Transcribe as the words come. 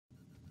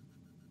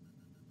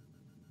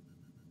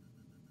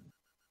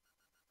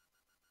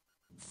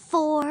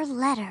4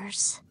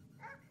 letters.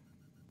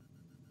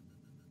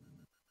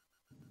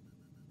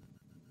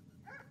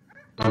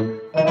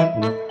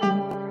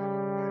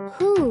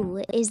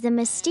 Who is the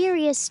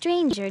mysterious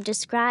stranger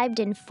described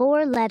in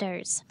 4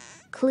 letters?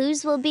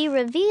 Clues will be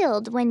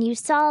revealed when you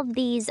solve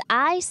these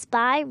I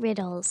Spy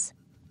riddles.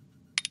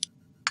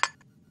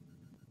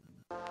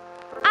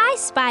 I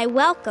spy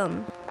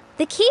welcome,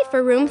 the key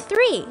for room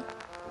 3,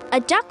 a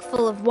duck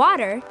full of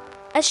water,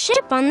 a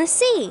ship on the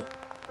sea,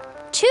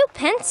 2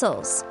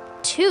 pencils,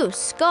 2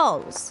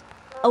 skulls,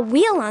 a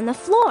wheel on the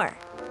floor,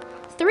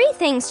 3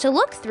 things to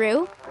look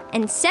through,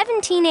 and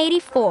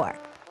 1784.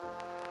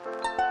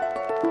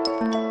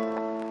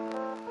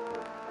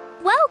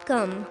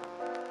 Welcome!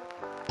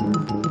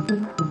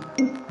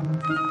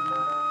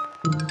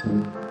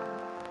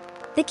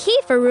 The key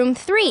for room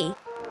 3.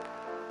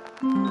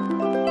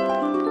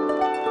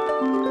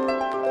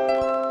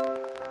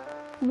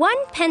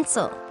 One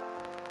pencil.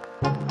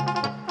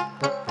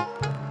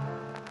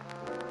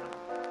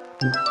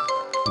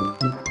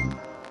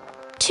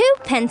 2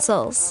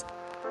 pencils.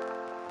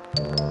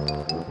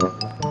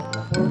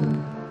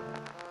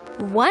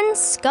 1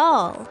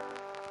 skull.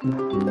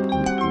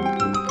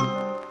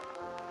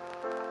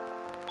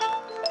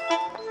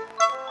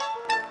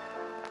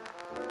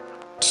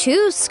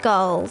 2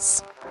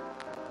 skulls.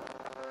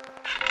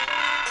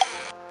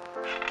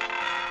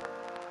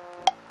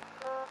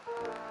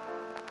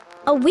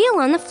 A wheel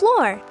on the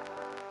floor.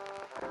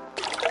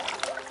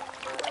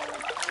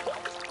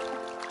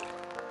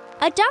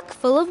 A duck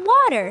full of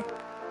water.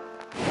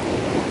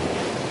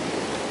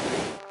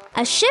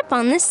 A ship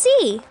on the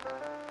sea.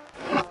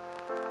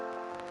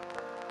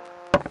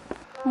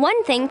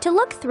 1 thing to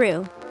look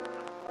through.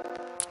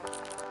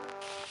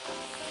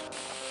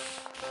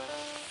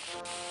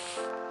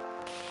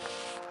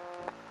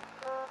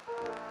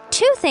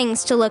 Two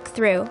things to look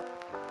through.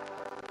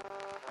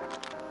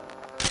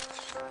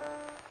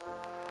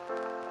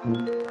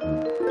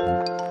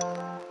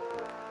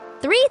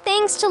 Three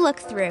things to look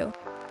through.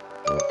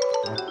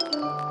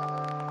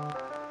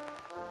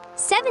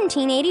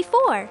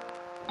 1784.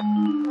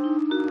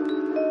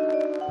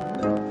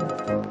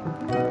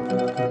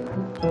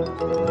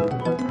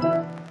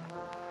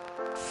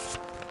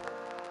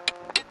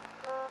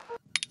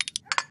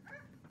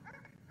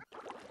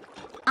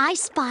 I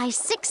spy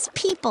 6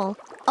 people,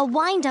 a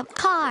wind-up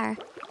car,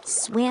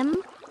 swim,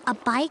 a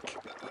bike,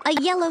 a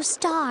yellow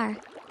star,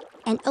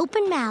 an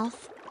open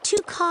mouth, 2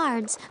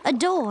 cards, a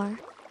door,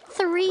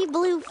 3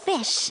 blue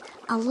fish,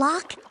 a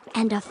lock,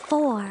 and a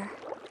 4.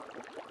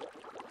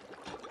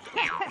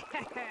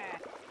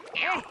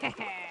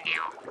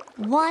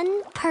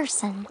 One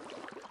person.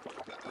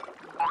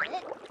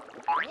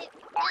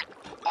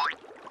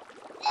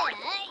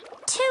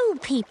 2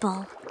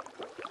 people.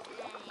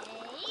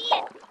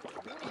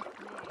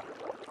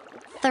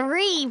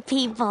 3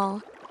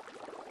 people.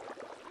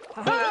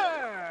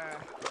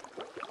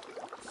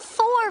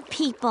 4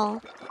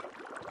 people.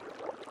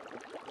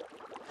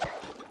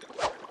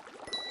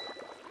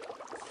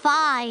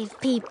 5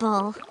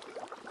 people.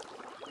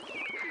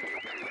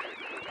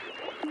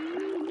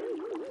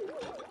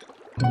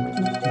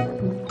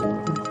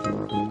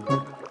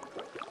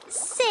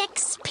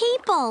 6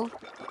 people.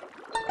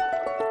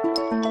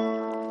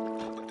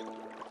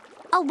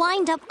 A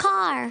wind-up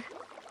car.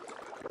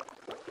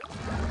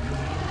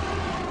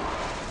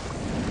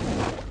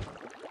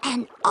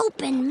 An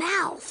open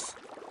mouth.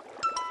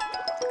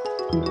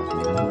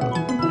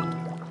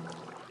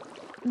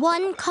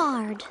 1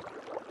 card.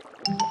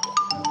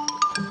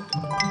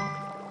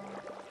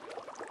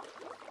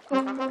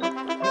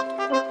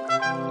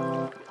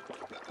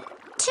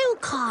 2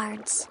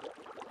 cards.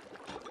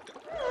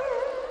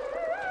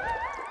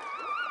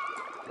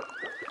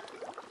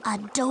 A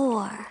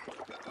door.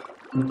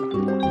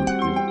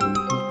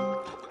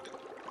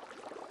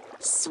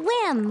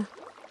 Swim.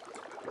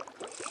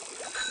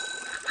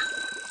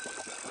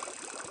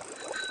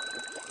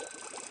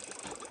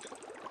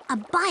 A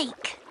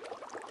bike.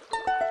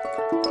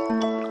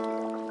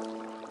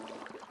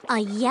 A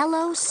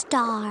yellow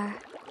star.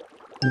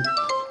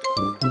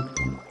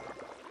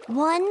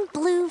 1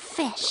 blue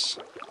fish.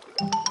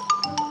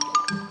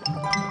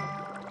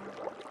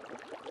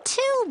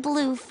 2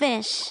 blue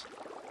fish.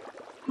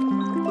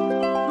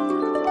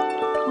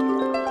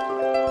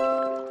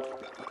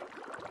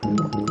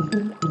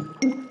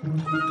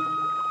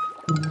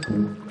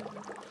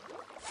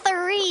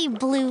 3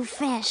 blue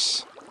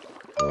fish.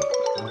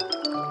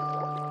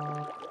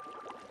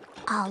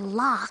 A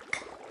lock.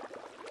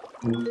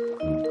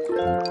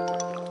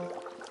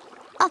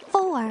 A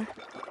 4.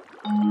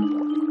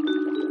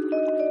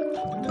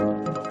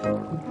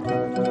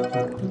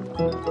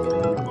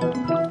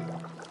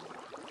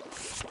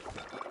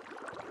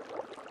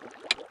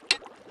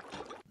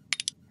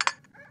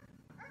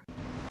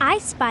 I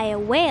spy a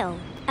whale,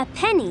 a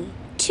penny,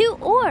 2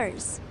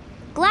 oars,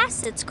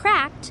 glass that's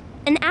cracked,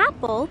 an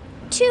apple,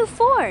 2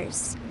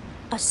 fours,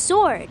 a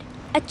sword,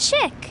 a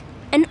chick,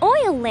 an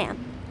oil lamp,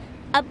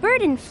 a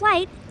bird in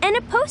flight, and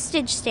a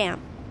postage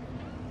stamp.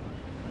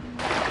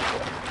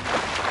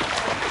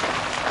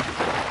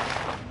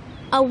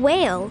 A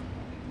whale.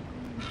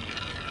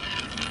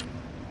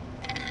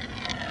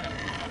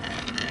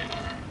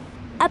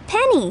 A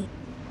penny.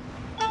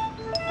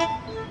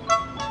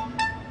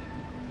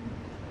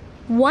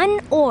 One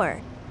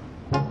oar.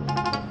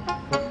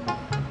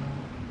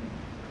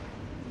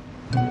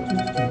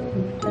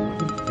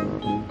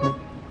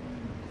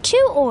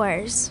 Two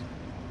oars.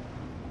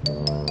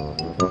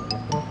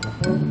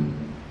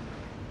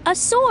 A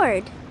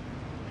sword.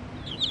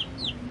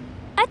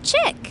 A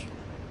chick.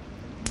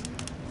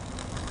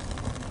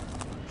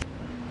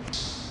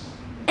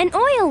 An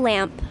oil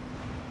lamp.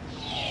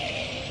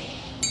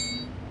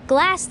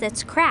 Glass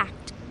that's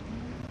cracked.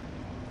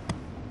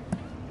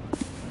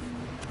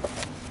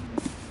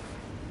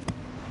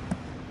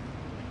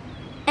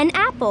 An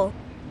apple.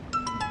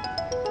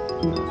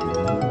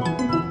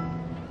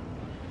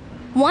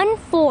 1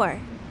 4.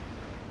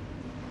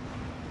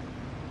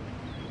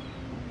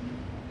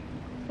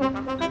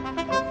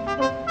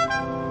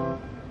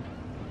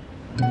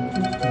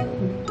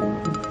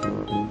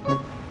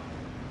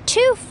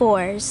 Two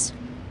fours.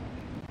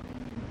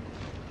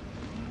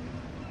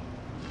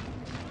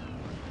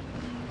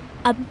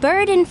 A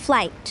bird in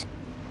flight.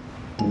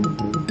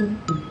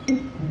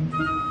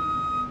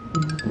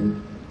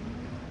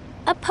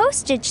 A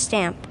postage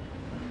stamp.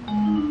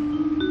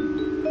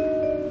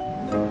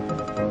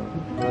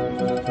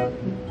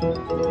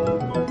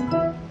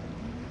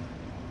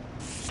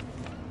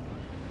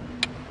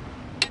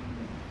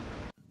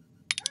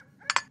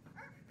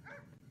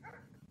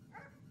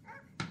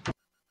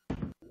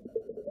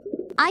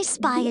 I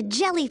spy a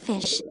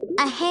jellyfish,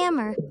 a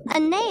hammer, a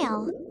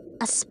nail,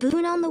 a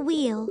spoon on the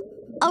wheel,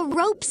 a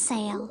rope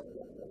sail,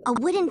 a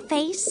wooden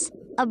face,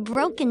 a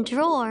broken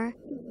drawer,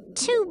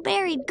 2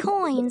 buried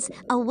coins,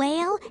 a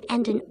whale,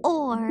 and an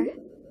oar.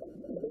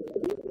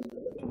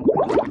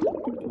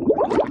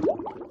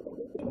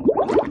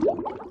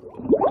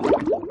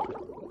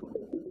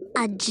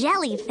 A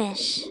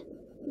jellyfish.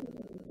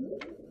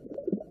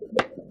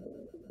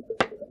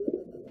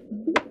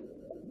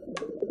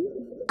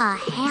 A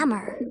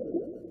hammer.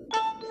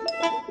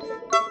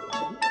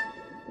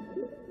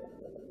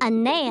 A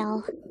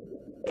nail.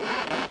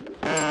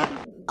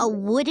 A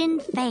wooden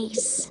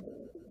face.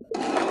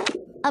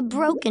 A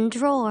broken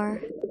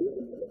drawer.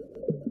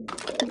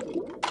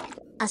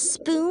 A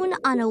spoon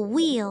on a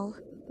wheel.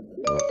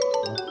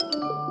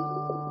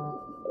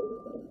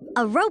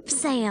 A rope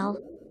sail.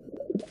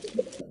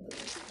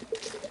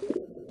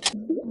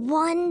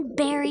 1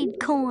 buried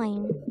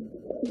coin.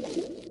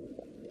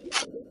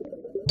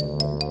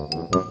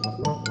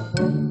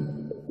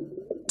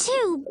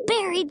 Two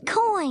buried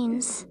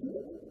coins.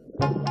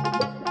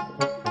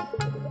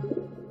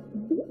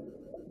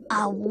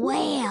 A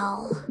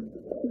whale.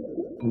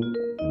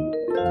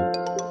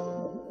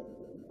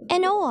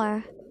 An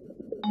oar.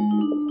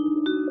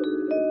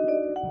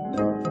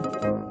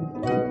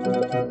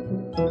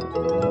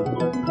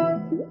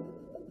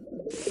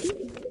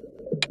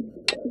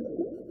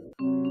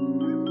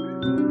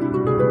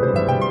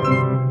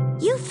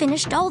 You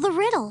finished all the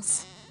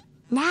riddles.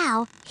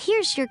 Now,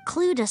 here's your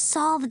clue to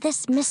solve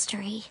this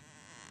mystery.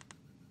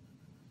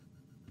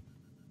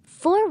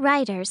 4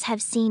 writers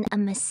have seen a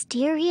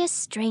mysterious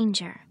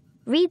stranger.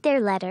 Read their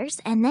letters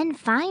and then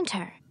find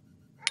her.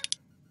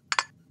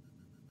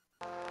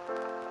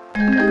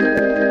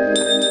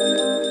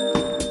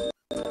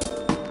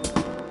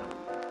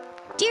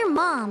 Dear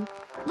Mom,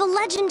 the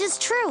legend is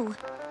true.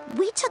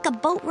 We took a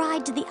boat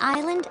ride to the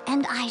island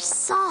and I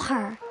saw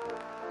her.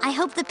 I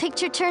hope the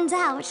picture turns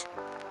out.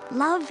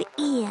 Love,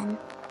 Ian.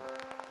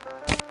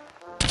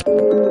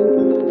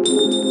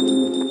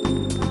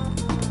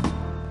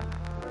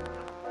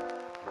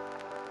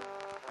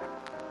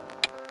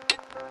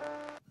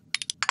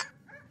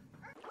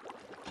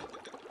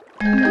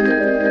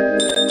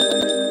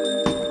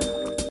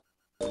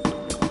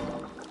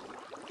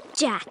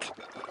 Jack,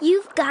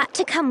 you've got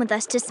to come with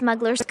us to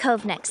Smuggler's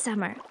Cove next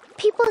summer.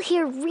 People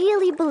here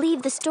really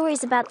believe the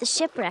stories about the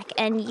shipwreck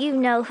and you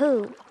know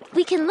who.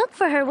 We can look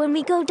for her when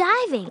we go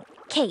diving.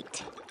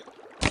 Kate.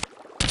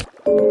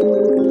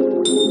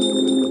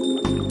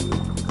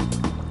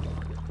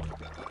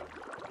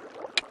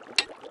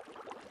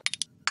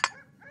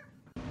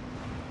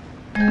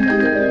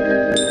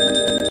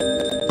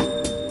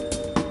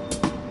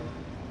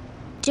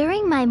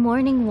 During my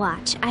morning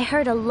watch, I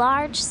heard a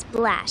large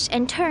splash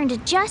and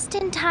turned just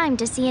in time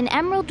to see an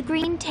emerald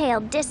green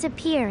tail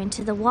disappear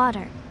into the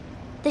water.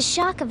 The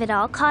shock of it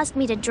all caused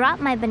me to drop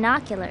my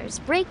binoculars,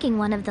 breaking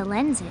one of the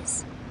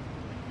lenses.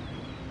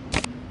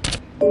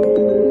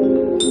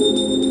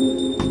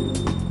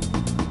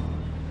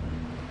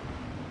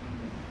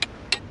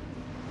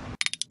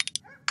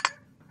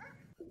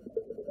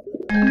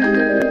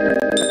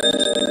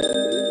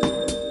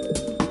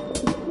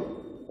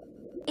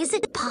 Is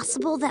it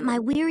possible that my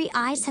weary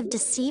eyes have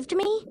deceived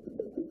me?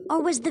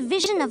 Or was the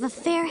vision of a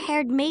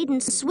fair-haired maiden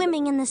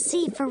swimming in the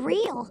sea for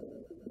real?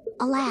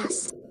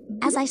 Alas,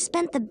 as I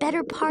spent the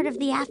better part of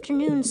the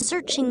afternoon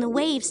searching the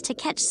waves to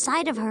catch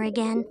sight of her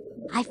again,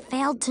 I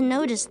failed to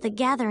notice the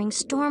gathering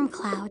storm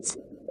clouds.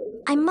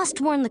 I must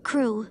warn the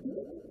crew.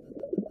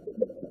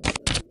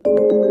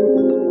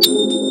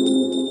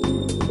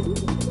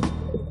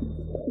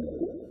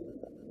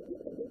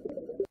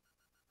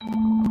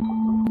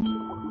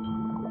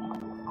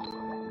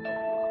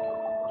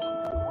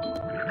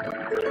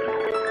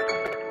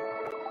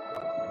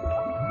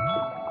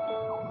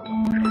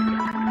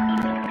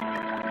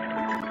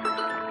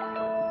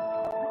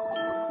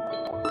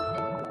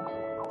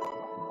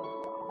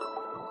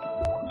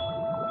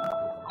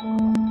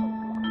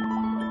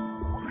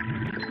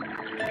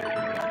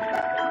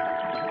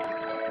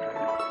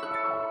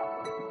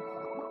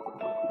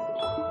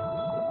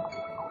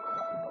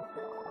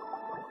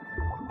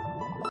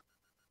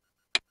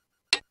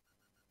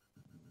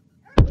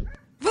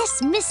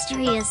 This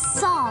mystery is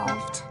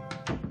solved.